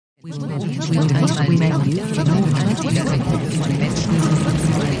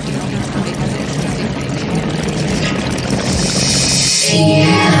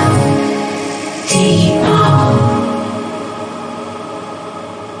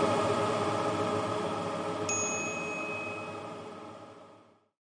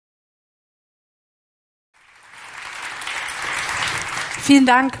Vielen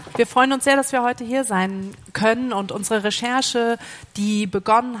Dank. Wir freuen uns sehr, dass wir heute hier sein können und unsere Recherche, die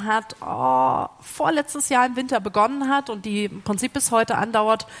begonnen hat, vorletztes Jahr im Winter begonnen hat und die im Prinzip bis heute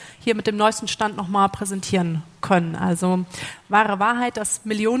andauert, hier mit dem neuesten Stand nochmal präsentieren können. Also Ware, Wahrheit, das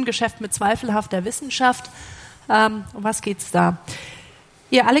Millionengeschäft mit zweifelhafter Wissenschaft. Um was geht's da?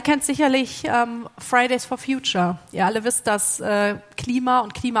 Ihr alle kennt sicherlich Fridays for Future. Ihr alle wisst, dass Klima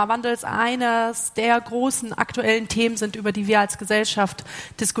und Klimawandel eines der großen aktuellen Themen sind, über die wir als Gesellschaft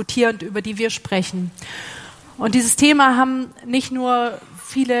diskutieren und über die wir sprechen. Und dieses Thema haben nicht nur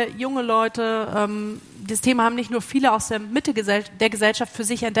viele junge Leute, dieses Thema haben nicht nur viele aus der Mitte der Gesellschaft für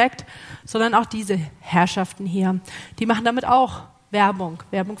sich entdeckt, sondern auch diese Herrschaften hier. Die machen damit auch Werbung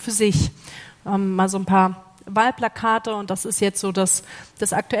für sich. Mal so ein paar Wahlplakate, und das ist jetzt so das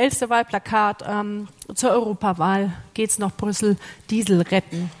aktuellste Wahlplakat zur Europawahl. Geht's noch Brüssel, Diesel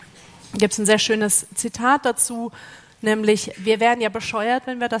retten. Da gibt es ein sehr schönes Zitat dazu, nämlich: Wir wären ja bescheuert,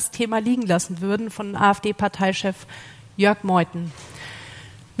 wenn wir das Thema liegen lassen würden, von AfD-Parteichef Jörg Meuthen.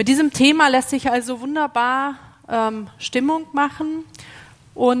 Mit diesem Thema lässt sich also wunderbar Stimmung machen,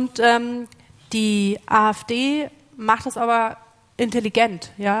 und die AfD macht es aber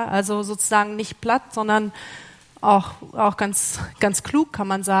intelligent, ja, also sozusagen nicht platt, sondern auch ganz klug, kann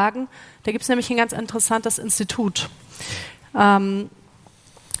man sagen. Da gibt es nämlich ein ganz interessantes Institut.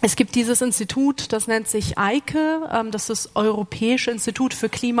 Es gibt dieses Institut, das nennt sich EIKE, das ist das Europäische Institut für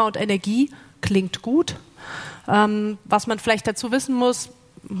Klima und Energie, klingt gut. Was man vielleicht dazu wissen muss,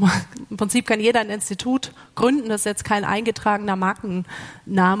 im Prinzip kann jeder ein Institut gründen, das ist jetzt kein eingetragener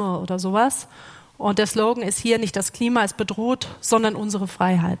Markenname oder sowas. Und der Slogan ist hier: Nicht das Klima ist bedroht, sondern unsere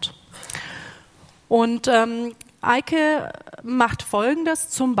Freiheit. Und EIKE macht Folgendes: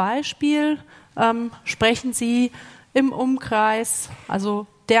 Zum Beispiel sprechen sie im Umkreis, also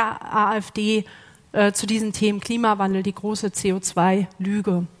der AfD, zu diesen Themen Klimawandel, die große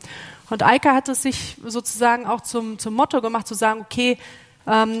CO2-Lüge. Und EIKE hat es sich sozusagen auch zum Motto gemacht, zu sagen, okay,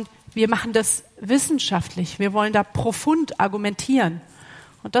 wir machen das wissenschaftlich, wir wollen da profund argumentieren.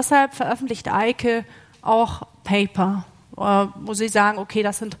 Und deshalb veröffentlicht EIKE auch Paper, wo sie sagen, okay,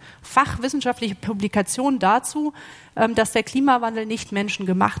 das sind fachwissenschaftliche Publikationen dazu, dass der Klimawandel nicht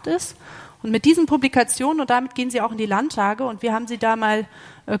menschengemacht ist. Und mit diesen Publikationen, und damit gehen sie auch in die Landtage, und wir haben sie da mal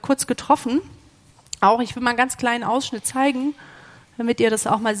kurz getroffen. Ich will mal einen ganz kleinen Ausschnitt zeigen, damit ihr das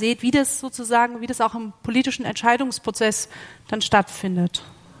auch mal seht, wie das auch im politischen Entscheidungsprozess dann stattfindet.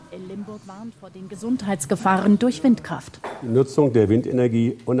 In Limburg warnt vor den Gesundheitsgefahren durch Windkraft. Die Nutzung der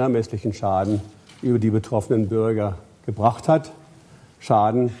Windenergie unermesslichen Schaden über die betroffenen Bürger gebracht hat.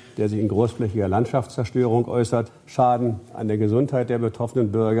 Schaden, der sich in großflächiger Landschaftszerstörung äußert. Schaden an der Gesundheit der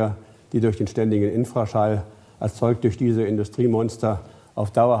betroffenen Bürger, die durch den ständigen Infraschall erzeugt durch diese Industriemonster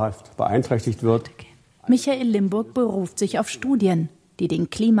auf dauerhaft beeinträchtigt wird. Michael Limburg beruft sich auf Studien, die den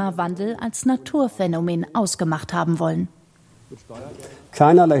Klimawandel als Naturphänomen ausgemacht haben wollen.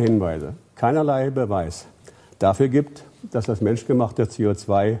 Keinerlei Hinweise, keinerlei Beweis dafür gibt, dass das menschgemachte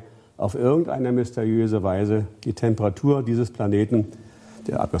CO2 auf irgendeine mysteriöse Weise die Temperatur dieses Planeten,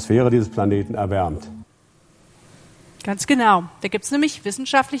 der Atmosphäre dieses Planeten erwärmt. Ganz genau. Da gibt es nämlich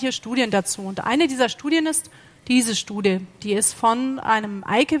wissenschaftliche Studien dazu. Und eine dieser Studien ist diese Studie. Die ist von einem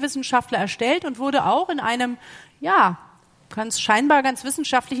EIKE-Wissenschaftler erstellt und wurde auch in einem, scheinbar ganz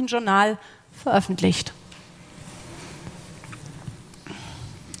wissenschaftlichen Journal veröffentlicht.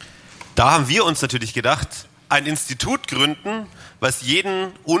 Da haben wir uns natürlich gedacht, ein Institut gründen, was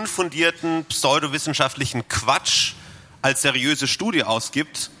jeden unfundierten pseudowissenschaftlichen Quatsch als seriöse Studie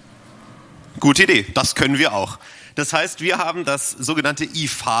ausgibt. Gute Idee, das können wir auch. Das heißt, wir haben das sogenannte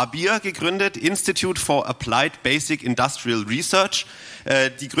IFABIR gegründet, Institute for Applied Basic Industrial Research.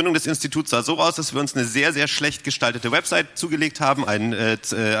 Die Gründung des Instituts sah so aus, dass wir uns eine sehr, sehr schlecht gestaltete Website zugelegt haben, ein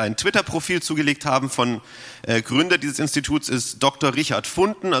Twitter-Profil zugelegt haben. Von Gründer dieses Instituts ist Dr. Richard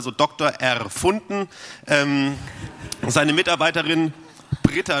Funden, also Dr. R. Funden. Seine Mitarbeiterin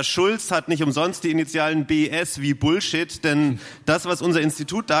Britta Schulz hat nicht umsonst die Initialen BS wie Bullshit, denn das, was unser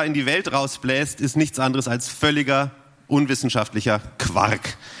Institut da in die Welt rausbläst, ist nichts anderes als völliger unwissenschaftlicher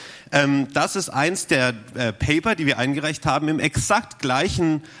Quark. Das ist eins der Paper, die wir eingereicht haben im exakt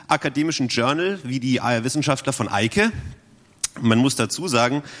gleichen akademischen Journal wie die Wissenschaftler von EIKE. Man muss dazu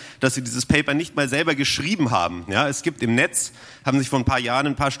sagen, dass sie dieses Paper nicht mal selber geschrieben haben. Ja, es gibt im Netz, haben sich vor ein paar Jahren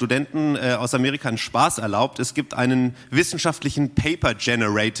ein paar Studenten aus Amerika einen Spaß erlaubt. Es gibt einen wissenschaftlichen Paper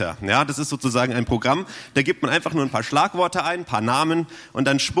Generator. Ja, das ist sozusagen ein Programm, da gibt man einfach nur ein paar Schlagworte ein, ein paar Namen und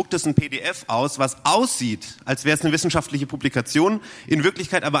dann spuckt es ein PDF aus, was aussieht, als wäre es eine wissenschaftliche Publikation, in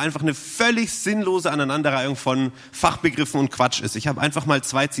Wirklichkeit aber einfach eine völlig sinnlose Aneinanderreihung von Fachbegriffen und Quatsch ist. Ich habe einfach mal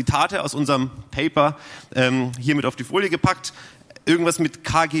 2 Zitate aus unserem Paper hier mit auf die Folie gepackt. Irgendwas mit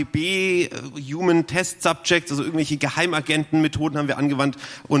KGB, Human Test Subjects, also irgendwelche Geheimagentenmethoden haben wir angewandt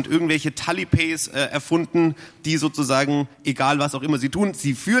und irgendwelche Tally-Pays erfunden, die sozusagen, egal was auch immer sie tun,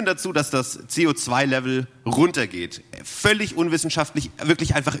 sie führen dazu, dass das CO2-Level runtergeht. Völlig unwissenschaftlich,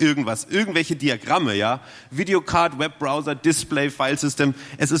 wirklich einfach irgendwas. Irgendwelche Diagramme, ja. Videocard, Webbrowser, Display, Filesystem.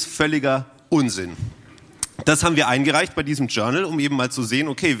 Es ist völliger Unsinn. Das haben wir eingereicht bei diesem Journal, um eben mal zu sehen,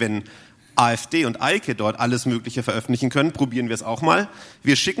 okay, wenn AfD und Eike dort alles Mögliche veröffentlichen können, probieren wir es auch mal.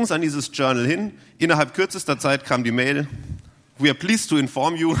 Wir schicken es an dieses Journal hin. Innerhalb kürzester Zeit kam die Mail, we are pleased to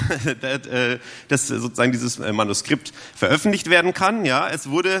inform you, dass sozusagen dieses Manuskript veröffentlicht werden kann. Ja, es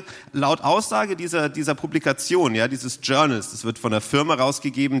wurde laut Aussage dieser Publikation, ja, dieses Journals, das wird von einer Firma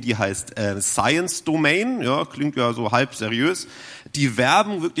rausgegeben, die heißt Science Domain, ja, klingt ja so halb seriös. Die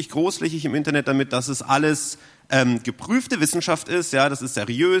werben wirklich großflächig im Internet damit, dass es alles geprüfte Wissenschaft ist, ja, das ist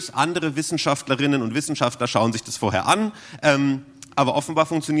seriös, andere Wissenschaftlerinnen und Wissenschaftler schauen sich das vorher an, aber offenbar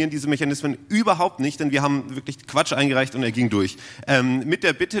funktionieren diese Mechanismen überhaupt nicht, denn wir haben wirklich Quatsch eingereicht und er ging durch. Mit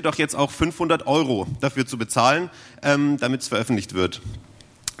der Bitte doch jetzt auch 500 € dafür zu bezahlen, damit es veröffentlicht wird.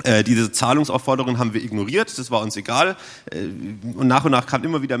 Diese Zahlungsaufforderung haben wir ignoriert, das war uns egal. Und nach kam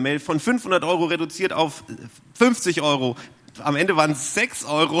immer wieder Mail von 500 € reduziert auf 50 €. Am Ende waren es 6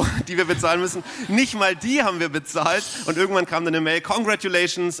 €, die wir bezahlen müssen. Nicht mal die haben wir bezahlt. Und irgendwann kam dann eine Mail,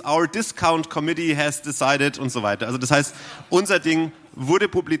 congratulations, our discount committee has decided und so weiter. Also das heißt, unser Ding wurde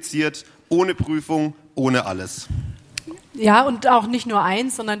publiziert, ohne Prüfung, ohne alles. Ja, und auch nicht nur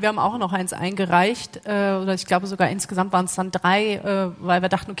eins, sondern wir haben auch noch eins eingereicht, oder ich glaube sogar insgesamt waren es dann 3, weil wir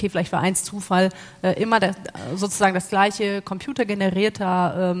dachten, okay, vielleicht war eins Zufall, immer sozusagen das gleiche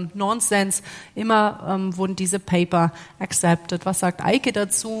computergenerierter Nonsens, immer wurden diese Paper accepted. Was sagt Eike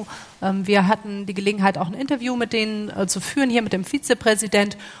dazu? Wir hatten die Gelegenheit, auch ein Interview mit denen zu führen, hier mit dem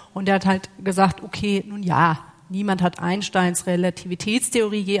Vizepräsident, und der hat halt gesagt, okay, nun ja, niemand hat Einsteins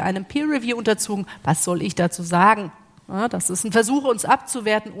Relativitätstheorie je einem Peer-Review unterzogen, was soll ich dazu sagen? Ja, das ist ein Versuch, uns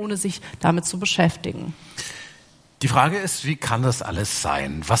abzuwerten, ohne sich damit zu beschäftigen. Die Frage ist, wie kann das alles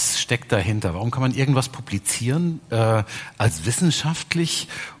sein? Was steckt dahinter? Warum kann man irgendwas publizieren als wissenschaftlich?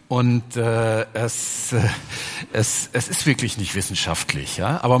 Und es ist wirklich nicht wissenschaftlich,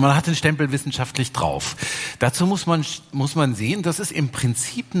 ja, aber man hat den Stempel wissenschaftlich drauf. Dazu muss man sehen, dass es im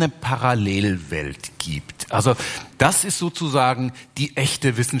Prinzip eine Parallelwelt gibt. Also das ist sozusagen die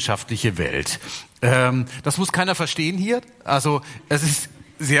echte wissenschaftliche Welt. Das muss keiner verstehen hier. Also es ist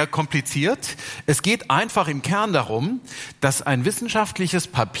sehr kompliziert. Es geht einfach im Kern darum, dass ein wissenschaftliches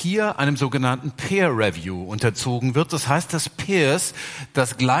Papier einem sogenannten Peer Review unterzogen wird. Das heißt, dass Peers,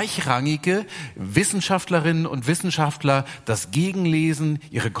 das gleichrangige Wissenschaftlerinnen und Wissenschaftler, das gegenlesen,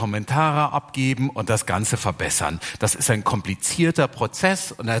 ihre Kommentare abgeben und das Ganze verbessern. Das ist ein komplizierter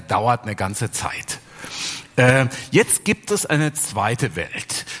Prozess und er dauert eine ganze Zeit. Jetzt gibt es eine zweite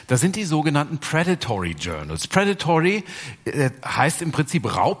Welt. Das sind die sogenannten Predatory Journals. Predatory heißt im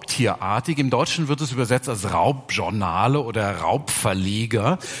Prinzip raubtierartig. Im Deutschen wird es übersetzt als Raubjournale oder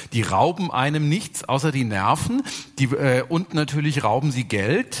Raubverleger. Die rauben einem nichts außer die Nerven. Und natürlich rauben sie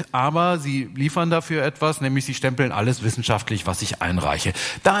Geld, aber sie liefern dafür etwas, nämlich sie stempeln alles wissenschaftlich, was ich einreiche.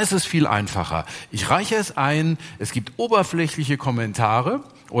 Da ist es viel einfacher. Ich reiche es ein, es gibt oberflächliche Kommentare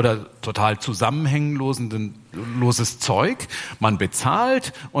oder total zusammenhängloses Zeug. Man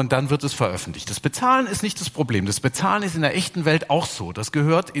bezahlt und dann wird es veröffentlicht. Das Bezahlen ist nicht das Problem. Das Bezahlen ist in der echten Welt auch so. Das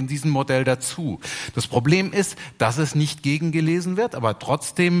gehört in diesem Modell dazu. Das Problem ist, dass es nicht gegengelesen wird, aber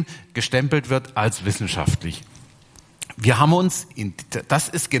trotzdem gestempelt wird als wissenschaftlich. Wir haben uns, das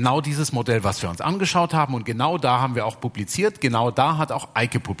ist genau dieses Modell, was wir uns angeschaut haben, und genau da haben wir auch publiziert. Genau da hat auch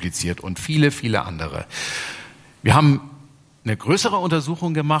Eike publiziert und viele, viele andere. Wir haben eine größere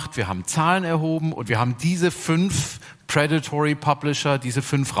Untersuchung gemacht, wir haben Zahlen erhoben und wir haben diese 5 Predatory Publisher, diese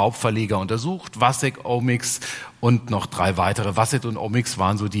 5 Raubverleger untersucht, Wasik, Omics und noch 3 weitere. Wasik und Omics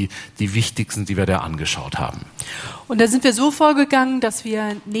waren so die wichtigsten, die wir da angeschaut haben. Und da sind wir so vorgegangen, dass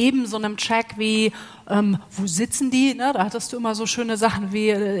wir neben so einem Check wie wo sitzen die? Ne? Da hattest du immer so schöne Sachen wie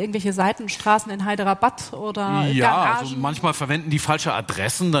irgendwelche Seitenstraßen in Hyderabad oder ja, Garagen. Also manchmal verwenden die falsche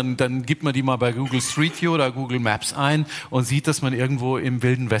Adressen, dann gibt man die mal bei Google Street View oder Google Maps ein und sieht, dass man irgendwo im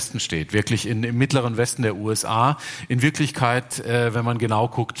Wilden Westen steht, wirklich im mittleren Westen der USA, in in Wirklichkeit, wenn man genau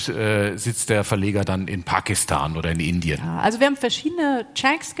guckt, sitzt der Verleger dann in Pakistan oder in Indien. Ja, also wir haben verschiedene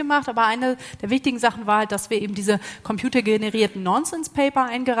Checks gemacht, aber eine der wichtigen Sachen war halt, dass wir eben diese computergenerierten Nonsense-Paper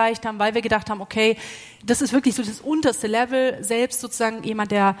eingereicht haben, weil wir gedacht haben, okay, das ist wirklich so das unterste Level, selbst sozusagen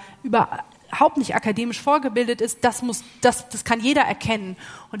jemand, der überhaupt nicht akademisch vorgebildet ist, das kann jeder erkennen.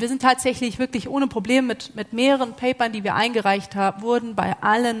 Und wir sind tatsächlich wirklich ohne Probleme mit mehreren Papern, die wir eingereicht haben, wurden bei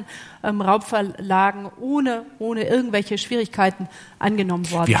allen Raubverlagen ohne irgendwelche Schwierigkeiten angenommen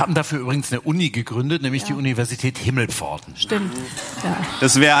worden. Wir haben dafür übrigens eine Uni gegründet, nämlich die Universität Himmelpforten. Stimmt. Ja.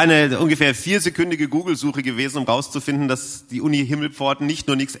 Das wäre eine ungefähr 4-sekündige Google-Suche gewesen, um rauszufinden, dass die Uni Himmelpforten nicht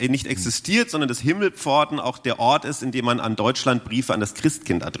nur nicht existiert, sondern dass Himmelpforten auch der Ort ist, in dem man an Deutschland Briefe an das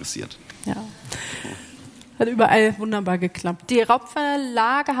Christkind adressiert. Ja. Hat überall wunderbar geklappt. Die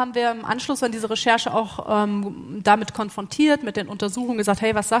Raubverlage haben wir im Anschluss an diese Recherche auch damit konfrontiert, mit den Untersuchungen gesagt,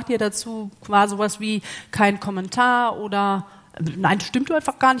 hey, was sagt ihr dazu? War sowas wie kein Kommentar oder nein, das stimmt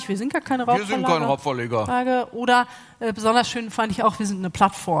einfach gar nicht, wir sind gar keine Raubverlage. Wir sind kein Raubverleger. Oder besonders schön fand ich auch, wir sind eine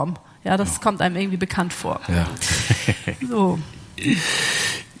Plattform. Ja, das kommt einem irgendwie bekannt vor. Ja. So.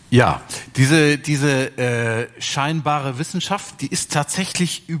 Ja, diese scheinbare Wissenschaft, die ist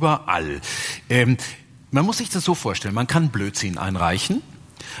tatsächlich überall. Man muss sich das so vorstellen, man kann Blödsinn einreichen,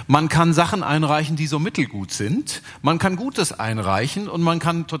 man kann Sachen einreichen, die so mittelgut sind, man kann Gutes einreichen und man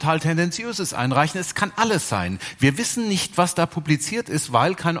kann total Tendenziöses einreichen, es kann alles sein. Wir wissen nicht, was da publiziert ist,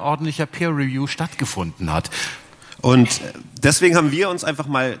 weil kein ordentlicher Peer-Review stattgefunden hat. Und deswegen haben wir uns einfach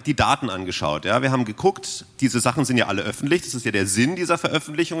mal die Daten angeschaut. Ja, wir haben geguckt, diese Sachen sind ja alle öffentlich, das ist ja der Sinn dieser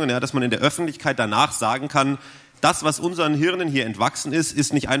Veröffentlichungen, ja, dass man in der Öffentlichkeit danach sagen kann, das, was unseren Hirnen hier entwachsen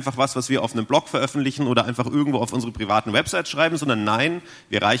ist nicht einfach was wir auf einem Blog veröffentlichen oder einfach irgendwo auf unsere privaten Websites schreiben, sondern nein,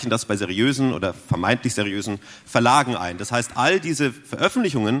 wir reichen das bei seriösen oder vermeintlich seriösen Verlagen ein. Das heißt, all diese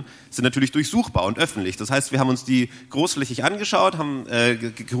Veröffentlichungen sind natürlich durchsuchbar und öffentlich. Das heißt, wir haben uns die großflächig angeschaut, haben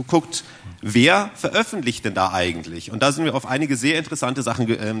geguckt, wer veröffentlicht denn da eigentlich? Und da sind wir auf einige sehr interessante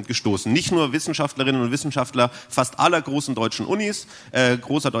Sachen gestoßen. Nicht nur Wissenschaftlerinnen und Wissenschaftler fast aller großen deutschen Unis,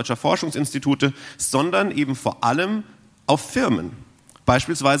 großer deutscher Forschungsinstitute, sondern eben vor allem auf Firmen.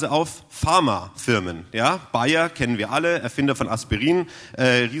 Beispielsweise auf Pharmafirmen. Ja, Bayer kennen wir alle, Erfinder von Aspirin,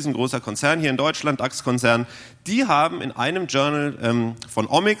 riesengroßer Konzern hier in Deutschland, DAX-Konzern. Die haben in einem Journal von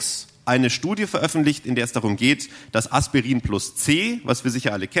Omics eine Studie veröffentlicht, in der es darum geht, dass Aspirin plus C, was wir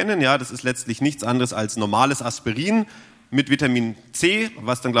sicher alle kennen, ja, das ist letztlich nichts anderes als normales Aspirin mit Vitamin C,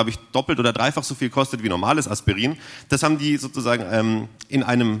 was dann, glaube ich, doppelt oder dreifach so viel kostet wie normales Aspirin. Das haben die sozusagen in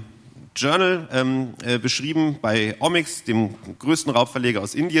einem Journal beschrieben bei Omics, dem größten Raubverleger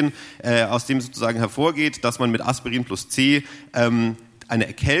aus Indien, aus dem sozusagen hervorgeht, dass man mit Aspirin plus C eine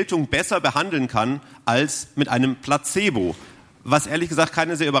Erkältung besser behandeln kann als mit einem Placebo. Was ehrlich gesagt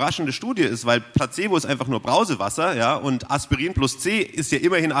keine sehr überraschende Studie ist, weil Placebo ist einfach nur Brausewasser, ja, und Aspirin plus C ist ja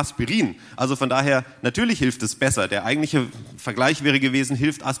immerhin Aspirin. Also von daher, natürlich hilft es besser. Der eigentliche Vergleich wäre gewesen,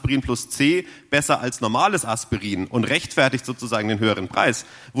 hilft Aspirin plus C besser als normales Aspirin und rechtfertigt sozusagen den höheren Preis.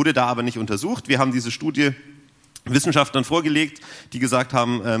 Wurde da aber nicht untersucht. Wir haben diese Studie Wissenschaftlern vorgelegt, die gesagt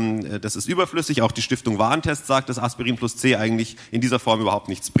haben, das ist überflüssig. Auch die Stiftung Warentest sagt, dass Aspirin plus C eigentlich in dieser Form überhaupt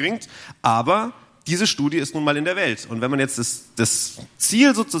nichts bringt. Aber diese Studie ist nun mal in der Welt. Und wenn man jetzt das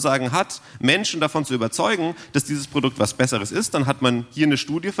Ziel sozusagen hat, Menschen davon zu überzeugen, dass dieses Produkt was Besseres ist, dann hat man hier eine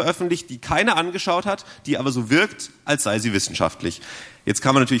Studie veröffentlicht, die keiner angeschaut hat, die aber so wirkt, als sei sie wissenschaftlich. Jetzt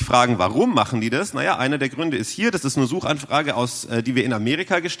kann man natürlich fragen, warum machen die das? Naja, einer der Gründe ist hier, das ist eine Suchanfrage, die wir in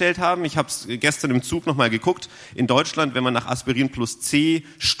Amerika gestellt haben. Ich habe es gestern im Zug nochmal geguckt. In Deutschland, wenn man nach Aspirin plus C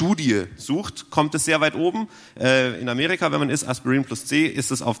Studie sucht, kommt es sehr weit oben. In Amerika, wenn man ist Aspirin plus C, ist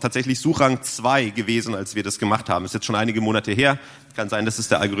es auf tatsächlich Suchrang 2 gewesen, als wir das gemacht haben. Ist jetzt schon einige Monate her. Kann sein, dass es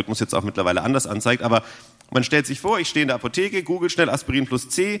der Algorithmus jetzt auch mittlerweile anders anzeigt, aber man stellt sich vor, ich stehe in der Apotheke, google schnell Aspirin plus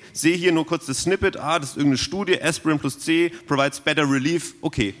C, sehe hier nur kurz das Snippet, das ist irgendeine Studie, Aspirin plus C provides better relief,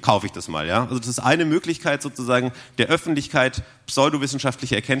 okay, kaufe ich das mal, ja. Also das ist eine Möglichkeit sozusagen der Öffentlichkeit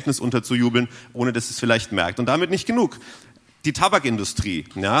pseudowissenschaftliche Erkenntnis unterzujubeln, ohne dass es vielleicht merkt. Und damit nicht genug. Die Tabakindustrie,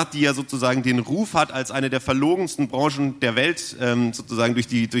 ja, die ja sozusagen den Ruf hat, als eine der verlogensten Branchen der Welt sozusagen durch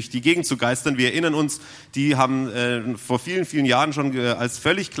die Gegend zu geistern. Wir erinnern uns, die haben vor vielen, vielen Jahren schon, als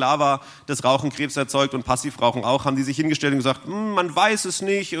völlig klar war, dass Rauchen Krebs erzeugt und Passivrauchen auch, haben die sich hingestellt und gesagt, man weiß es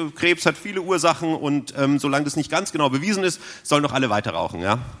nicht, Krebs hat viele Ursachen und solange das nicht ganz genau bewiesen ist, sollen doch alle weiter rauchen.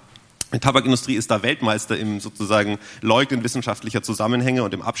 Ja? Die Tabakindustrie ist da Weltmeister im sozusagen Leugnen wissenschaftlicher Zusammenhänge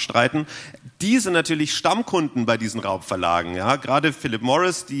und im Abstreiten. Die sind natürlich Stammkunden bei diesen Raubverlagen. Ja, gerade Philip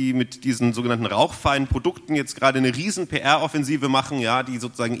Morris, die mit diesen sogenannten rauchfreien Produkten jetzt gerade eine riesen PR-Offensive machen, ja, die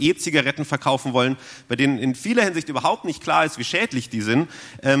sozusagen E-Zigaretten verkaufen wollen, bei denen in vieler Hinsicht überhaupt nicht klar ist, wie schädlich die sind.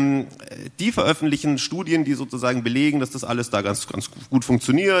 Die veröffentlichen Studien, die sozusagen belegen, dass das alles da ganz gut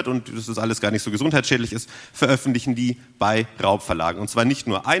funktioniert und dass das alles gar nicht so gesundheitsschädlich ist, veröffentlichen die bei Raubverlagen. Und zwar nicht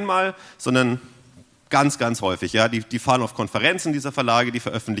nur einmal, sondern ganz, ganz häufig. Ja, die fahren auf Konferenzen dieser Verlage, die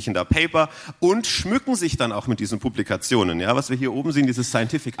veröffentlichen da Paper und schmücken sich dann auch mit diesen Publikationen. Ja, was wir hier oben sehen, dieses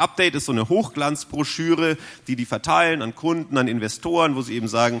Scientific Update ist so eine Hochglanzbroschüre, die verteilen an Kunden, an Investoren, wo sie eben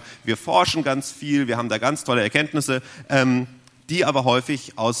sagen, wir forschen ganz viel, wir haben da ganz tolle Erkenntnisse, die aber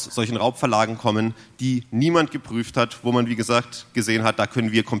häufig aus solchen Raubverlagen kommen, die niemand geprüft hat, wo man, wie gesagt, gesehen hat, da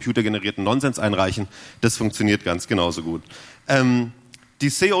können wir computergenerierten Nonsens einreichen. Das funktioniert ganz genauso gut. Die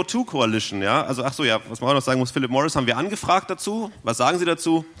CO2 Coalition, ja, also was man auch noch sagen muss, Philip Morris haben wir angefragt dazu. Was sagen Sie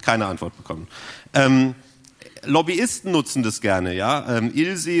dazu? Keine Antwort bekommen. Lobbyisten nutzen das gerne, ja.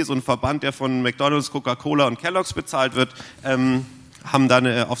 ILSI, so ein Verband, der von McDonald's, Coca-Cola und Kellogg's bezahlt wird, haben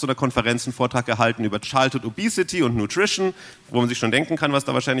dann auf so einer Konferenz einen Vortrag gehalten über Childhood Obesity und Nutrition, wo man sich schon denken kann, was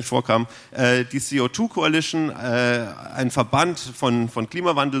da wahrscheinlich vorkam. Die CO2 Coalition, ein Verband von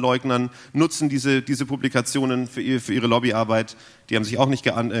Klimawandelleugnern, nutzen diese Publikationen für ihre Lobbyarbeit. Die haben sich auch nicht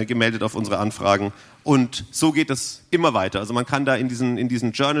gemeldet auf unsere Anfragen. Und so geht es immer weiter. Also man kann da in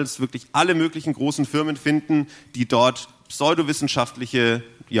diesen Journals wirklich alle möglichen großen Firmen finden, die dort pseudowissenschaftliche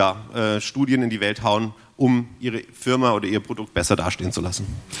Studien in die Welt hauen, um ihre Firma oder ihr Produkt besser dastehen zu lassen.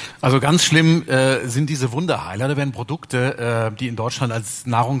 Also ganz schlimm sind diese Wunderheiler. Da werden Produkte, die in Deutschland als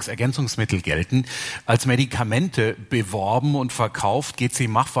Nahrungsergänzungsmittel gelten, als Medikamente beworben und verkauft.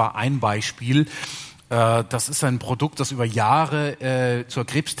 Mach war ein Beispiel. Das ist ein Produkt, das über Jahre zur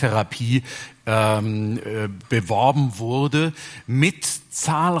Krebstherapie beworben wurde, mit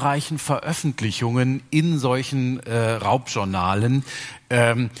zahlreichen Veröffentlichungen in solchen Raubjournalen.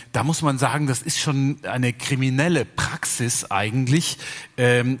 Da muss man sagen, das ist schon eine kriminelle Praxis eigentlich.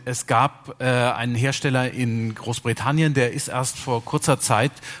 Es gab einen Hersteller in Großbritannien, der ist erst vor kurzer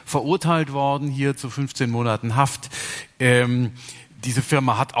Zeit verurteilt worden, hier zu 15 Monaten Haft. Diese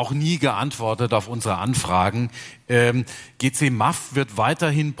Firma hat auch nie geantwortet auf unsere Anfragen. mach wird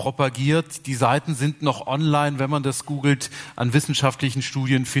weiterhin propagiert. Die Seiten sind noch online. Wenn man das googelt, an wissenschaftlichen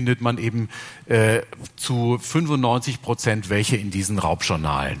Studien findet man eben zu 95% welche in diesen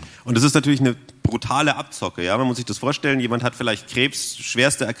Raubjournalen. Und das ist natürlich eine brutale Abzocke. Ja? Man muss sich das vorstellen, jemand hat vielleicht Krebs,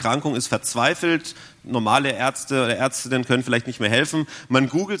 schwerste Erkrankung, ist verzweifelt, normale Ärzte oder Ärztinnen können vielleicht nicht mehr helfen. Man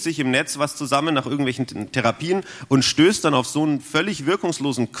googelt sich im Netz was zusammen nach irgendwelchen Therapien und stößt dann auf so einen völlig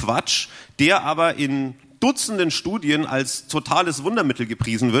wirkungslosen Quatsch, der aber in Dutzenden Studien als totales Wundermittel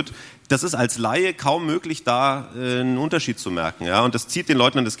gepriesen wird. Das ist als Laie kaum möglich, da einen Unterschied zu merken. Ja? Und das zieht den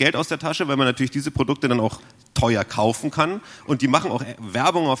Leuten dann das Geld aus der Tasche, weil man natürlich diese Produkte dann auch teuer kaufen kann. Und die machen auch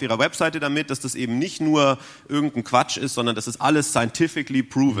Werbung auf ihrer Webseite damit, dass das eben nicht nur irgendein Quatsch ist, sondern das ist alles scientifically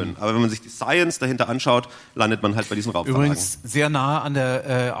proven. Aber wenn man sich die Science dahinter anschaut, landet man halt bei diesen Raubverlagen. Übrigens sehr nah an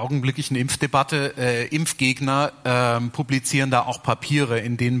der augenblicklichen Impfdebatte. Impfgegner publizieren da auch Papiere,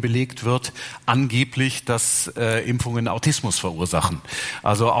 in denen belegt wird, angeblich, dass Impfungen Autismus verursachen.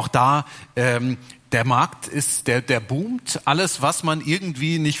 Also auch da der Markt ist, der boomt. Alles, was man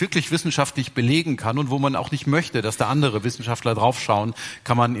irgendwie nicht wirklich wissenschaftlich belegen kann und wo man auch nicht möchte, dass da andere Wissenschaftler draufschauen,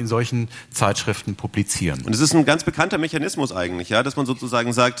 kann man in solchen Zeitschriften publizieren. Und es ist ein ganz bekannter Mechanismus eigentlich, ja, dass man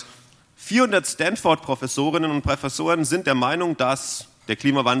sozusagen sagt, 400 Stanford-Professorinnen und Professoren sind der Meinung, dass der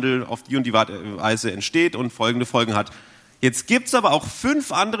Klimawandel auf die und die Weise entsteht und folgende Folgen hat. Jetzt gibt's aber auch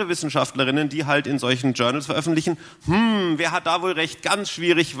 5 andere Wissenschaftlerinnen, die halt in solchen Journals veröffentlichen. Wer hat da wohl recht? Ganz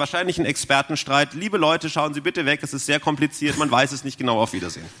schwierig, wahrscheinlich ein Expertenstreit. Liebe Leute, schauen Sie bitte weg, es ist sehr kompliziert, man weiß es nicht genau. Auf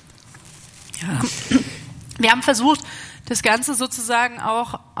Wiedersehen. Ja. Wir haben versucht, das Ganze sozusagen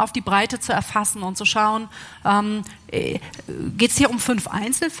auch auf die Breite zu erfassen und zu schauen, geht es hier um 5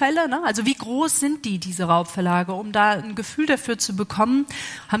 Einzelfälle? Ne? Also wie groß sind diese Raubverlage? Um da ein Gefühl dafür zu bekommen,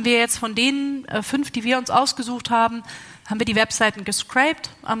 haben wir jetzt von den 5, die wir uns ausgesucht haben, haben wir die Webseiten gescraped.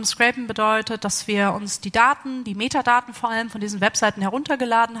 Scrapen bedeutet, dass wir uns die Daten, die Metadaten vor allem von diesen Webseiten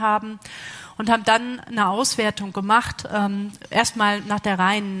heruntergeladen haben und haben dann eine Auswertung gemacht, erstmal nach der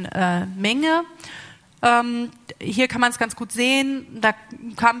reinen Menge. Hier kann man es ganz gut sehen, da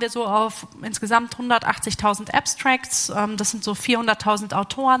kamen wir so auf insgesamt 180.000 Abstracts, das sind so 400.000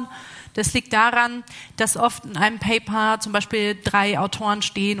 Autoren. Das liegt daran, dass oft in einem Paper zum Beispiel 3 Autoren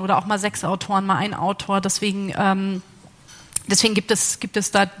stehen oder auch mal 6 Autoren, mal ein Autor, deswegen gibt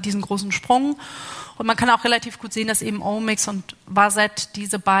es da diesen großen Sprung. Und man kann auch relativ gut sehen, dass eben Omics und Wahrheit,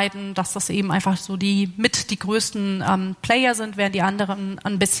 diese beiden, dass das eben einfach so die größten Player sind, während die anderen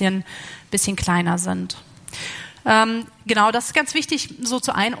ein bisschen kleiner sind. Genau, das ist ganz wichtig so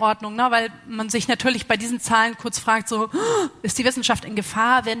zur Einordnung, ne, weil man sich natürlich bei diesen Zahlen kurz fragt, so, ist die Wissenschaft in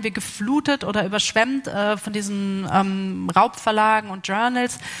Gefahr? Werden wir geflutet oder überschwemmt von diesen Raubverlagen und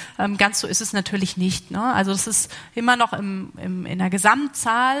Journals? Ganz so ist es natürlich nicht. Ne? Also das ist immer noch in der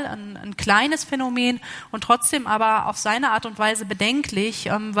Gesamtzahl ein kleines Phänomen und trotzdem aber auf seine Art und Weise bedenklich,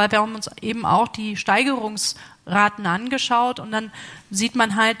 weil wir haben uns eben auch die Steigerungsraten angeschaut und dann sieht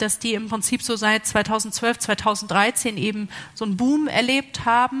man halt, dass die im Prinzip so seit 2012, 2013 eben so einen Boom erlebt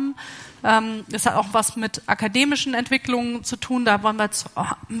haben. Das hat auch was mit akademischen Entwicklungen zu tun, da haben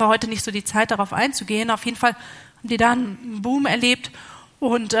wir heute nicht so die Zeit, darauf einzugehen. Auf jeden Fall haben die da einen Boom erlebt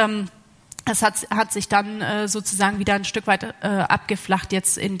und es hat sich dann sozusagen wieder ein Stück weit abgeflacht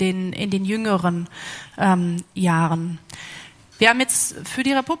jetzt in den jüngeren Jahren. Wir haben jetzt für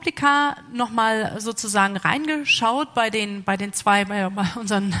die Republika nochmal sozusagen reingeschaut bei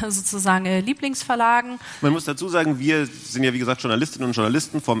unseren sozusagen Lieblingsverlagen. Man muss dazu sagen, wir sind ja wie gesagt Journalistinnen und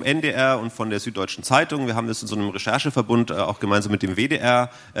Journalisten vom NDR und von der Süddeutschen Zeitung. Wir haben das in so einem Rechercheverbund auch gemeinsam mit dem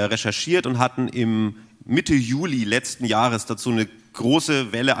WDR recherchiert und hatten im Mitte Juli letzten Jahres dazu eine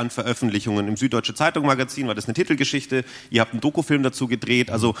große Welle an Veröffentlichungen. Im Süddeutsche Zeitung-Magazin war das eine Titelgeschichte. Ihr habt einen Dokufilm dazu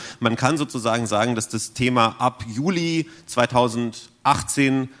gedreht. Also man kann sozusagen sagen, dass das Thema ab Juli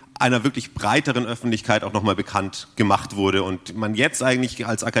 2018 einer wirklich breiteren Öffentlichkeit auch nochmal bekannt gemacht wurde und man jetzt eigentlich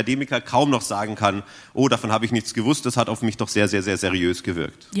als Akademiker kaum noch sagen kann, oh, davon habe ich nichts gewusst, das hat auf mich doch sehr, sehr, sehr seriös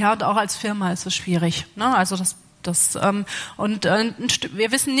gewirkt. Ja, und auch als Firma ist es schwierig. Ne? Also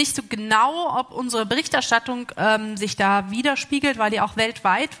wir wissen nicht so genau, ob unsere Berichterstattung sich da widerspiegelt, weil die auch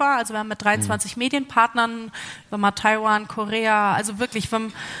weltweit war. Also wir haben mit 23 Medienpartnern, wir haben mal Taiwan, Korea, also wirklich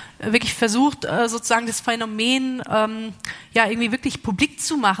versucht, sozusagen das Phänomen irgendwie wirklich publik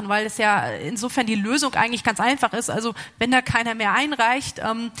zu machen, weil es ja insofern die Lösung eigentlich ganz einfach ist. Also wenn da keiner mehr einreicht,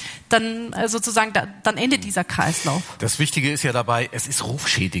 dann endet dieser Kreislauf. Das Wichtige ist ja dabei, es ist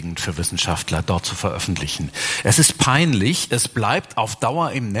rufschädigend für Wissenschaftler, dort zu veröffentlichen. Es ist peinlich, es bleibt auf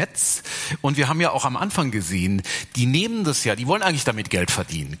Dauer im Netz und wir haben ja auch am Anfang gesehen, die nehmen das ja, die wollen eigentlich damit Geld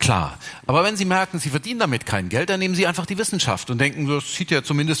verdienen, klar. Aber wenn sie merken, sie verdienen damit kein Geld, dann nehmen sie einfach die Wissenschaft und denken, das sieht ja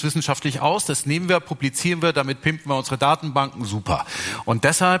zumindest wissenschaftlich aus, das nehmen wir, publizieren wir, damit pimpen wir unsere Datenbanken, super. Und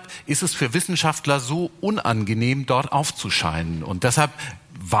deshalb ist es für Wissenschaftler so unangenehm, dort aufzuscheinen. Und deshalb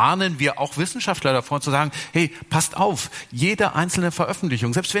warnen wir auch Wissenschaftler davor zu sagen, hey, passt auf, jede einzelne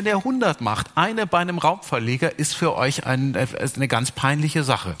Veröffentlichung, selbst wenn der 100 macht, eine bei einem Raubverleger ist für euch eine ganz peinliche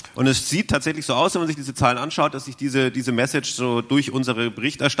Sache. Und es sieht tatsächlich so aus, wenn man sich diese Zahlen anschaut, dass sich diese Message so durch unsere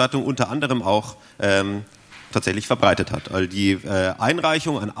Berichterstattung unter anderem auch tatsächlich verbreitet hat, weil die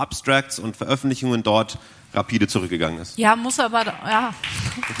Einreichung an Abstracts und Veröffentlichungen dort rapide zurückgegangen ist. Ja, muss aber, ja.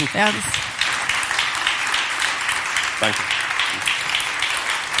 Danke.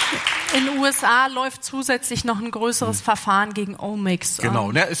 In den USA läuft zusätzlich noch ein größeres Verfahren gegen Omics. Genau,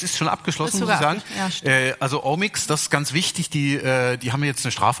 es ist schon abgeschlossen, muss ich sagen. Ja, also Omics, das ist ganz wichtig, die haben jetzt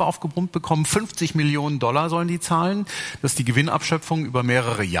eine Strafe aufgebrummt bekommen, $50 Millionen sollen die zahlen. Das ist die Gewinnabschöpfung über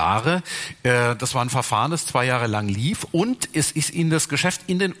mehrere Jahre. Das war ein Verfahren, das 2 Jahre lang lief und es ist ihnen das Geschäft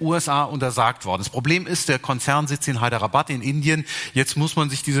in den USA untersagt worden. Das Problem ist, der Konzern sitzt in Hyderabad in Indien. Jetzt muss man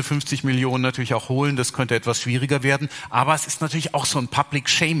sich diese 50 Millionen natürlich auch holen. Das könnte etwas schwieriger werden. Aber es ist natürlich auch so ein Public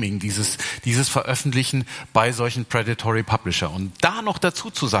Shaming, dieses Veröffentlichen bei solchen Predatory Publisher. Und da noch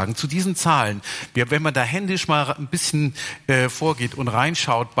dazu zu sagen, zu diesen Zahlen, wenn man da händisch mal ein bisschen vorgeht und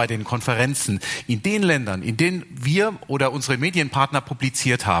reinschaut bei den Konferenzen, in den Ländern, in denen wir oder unsere Medienpartner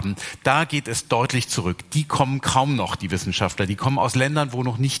publiziert haben, da geht es deutlich zurück. Die kommen kaum noch, die Wissenschaftler. Die kommen aus Ländern, wo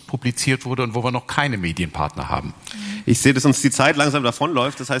noch nicht publiziert wurde und wo wir noch keine Medienpartner haben. Ich sehe, dass uns die Zeit langsam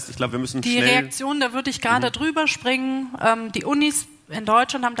davonläuft. Das heißt, ich glaube, wir müssen schnell... Die Reaktion, da würde ich gerade drüber springen. Die Unis in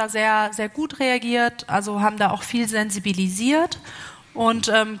Deutschland haben da sehr, sehr gut reagiert, also haben da auch viel sensibilisiert und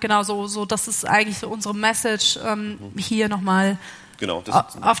genau so, das ist eigentlich so unsere Message, hier nochmal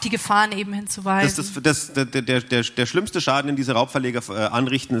auf die Gefahren eben hinzuweisen. Der schlimmste Schaden, den diese Raubverleger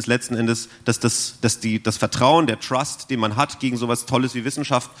anrichten, ist letzten Endes, dass das Vertrauen, der Trust, den man hat gegen sowas Tolles wie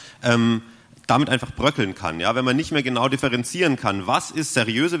Wissenschaft, damit einfach bröckeln kann, ja, wenn man nicht mehr genau differenzieren kann, was ist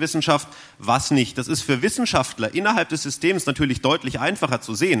seriöse Wissenschaft, was nicht. Das ist für Wissenschaftler innerhalb des Systems natürlich deutlich einfacher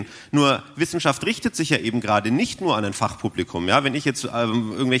zu sehen. Nur Wissenschaft richtet sich ja eben gerade nicht nur an ein Fachpublikum. Ja, wenn ich jetzt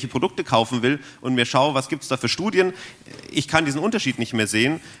irgendwelche Produkte kaufen will und mir schaue, was gibt's da für Studien, ich kann diesen Unterschied nicht mehr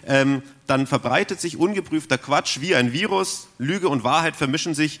sehen. Dann verbreitet sich ungeprüfter Quatsch wie ein Virus, Lüge und Wahrheit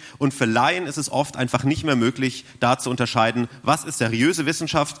vermischen sich und für Laien ist es oft einfach nicht mehr möglich, da zu unterscheiden, was ist seriöse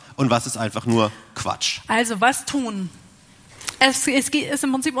Wissenschaft und was ist einfach nur nur Quatsch. Also was tun? Es ist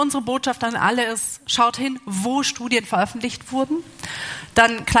im Prinzip unsere Botschaft an alle ist, schaut hin, wo Studien veröffentlicht wurden.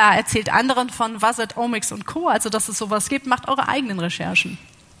 Dann, klar, erzählt anderen von Wasset, Omics und Co., also dass es sowas gibt, macht eure eigenen Recherchen.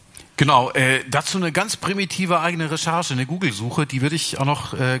 Genau, dazu eine ganz primitive eigene Recherche, eine Google-Suche, die würde ich auch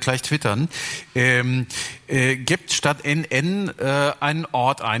noch gleich twittern. Gibt statt NN einen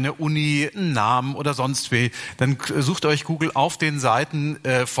Ort, eine Uni, einen Namen oder sonst wie, dann sucht euch Google auf den Seiten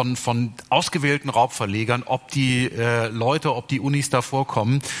von ausgewählten Raubverlegern, ob die Leute, ob die Unis da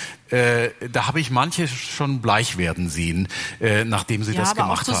vorkommen. Da habe ich manche schon bleich werden sehen, nachdem sie das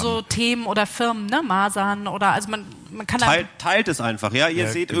gemacht haben. Ja, aber auch so Themen oder Firmen, ne, Masern oder, also man kann teilt es einfach, ja. Ihr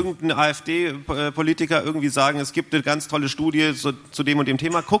seht irgendeinen AfD-Politiker irgendwie sagen, es gibt eine ganz tolle Studie zu dem und dem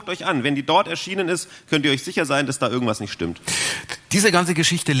Thema. Guckt euch an. Wenn die dort erschienen ist, könnt ihr euch sicher sein, dass da irgendwas nicht stimmt. Diese ganze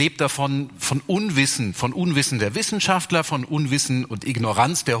Geschichte lebt davon, von Unwissen der Wissenschaftler, von Unwissen und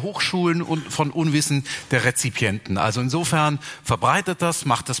Ignoranz der Hochschulen und von Unwissen der Rezipienten. Also insofern verbreitet das,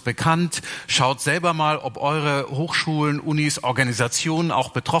 macht das bekannt, schaut selber mal, ob eure Hochschulen, Unis, Organisationen auch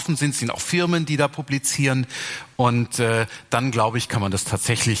betroffen sind auch Firmen, die da publizieren. Und dann, glaube ich, kann man das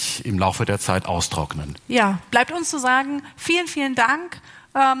tatsächlich im Laufe der Zeit austrocknen. Ja, bleibt uns zu sagen, vielen, vielen Dank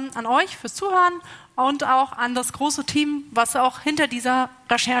an euch fürs Zuhören und auch an das große Team, was auch hinter dieser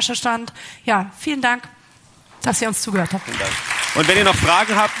Recherche stand. Ja, vielen Dank, dass ihr uns zugehört habt. Vielen Dank. Und wenn ihr noch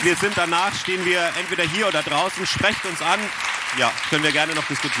Fragen habt, danach stehen wir entweder hier oder draußen, sprecht uns an. Ja, können wir gerne noch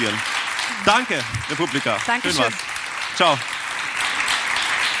diskutieren. Danke, Republika. Dankeschön. Schön war's. Ciao.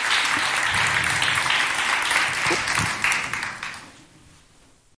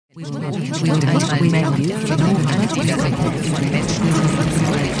 We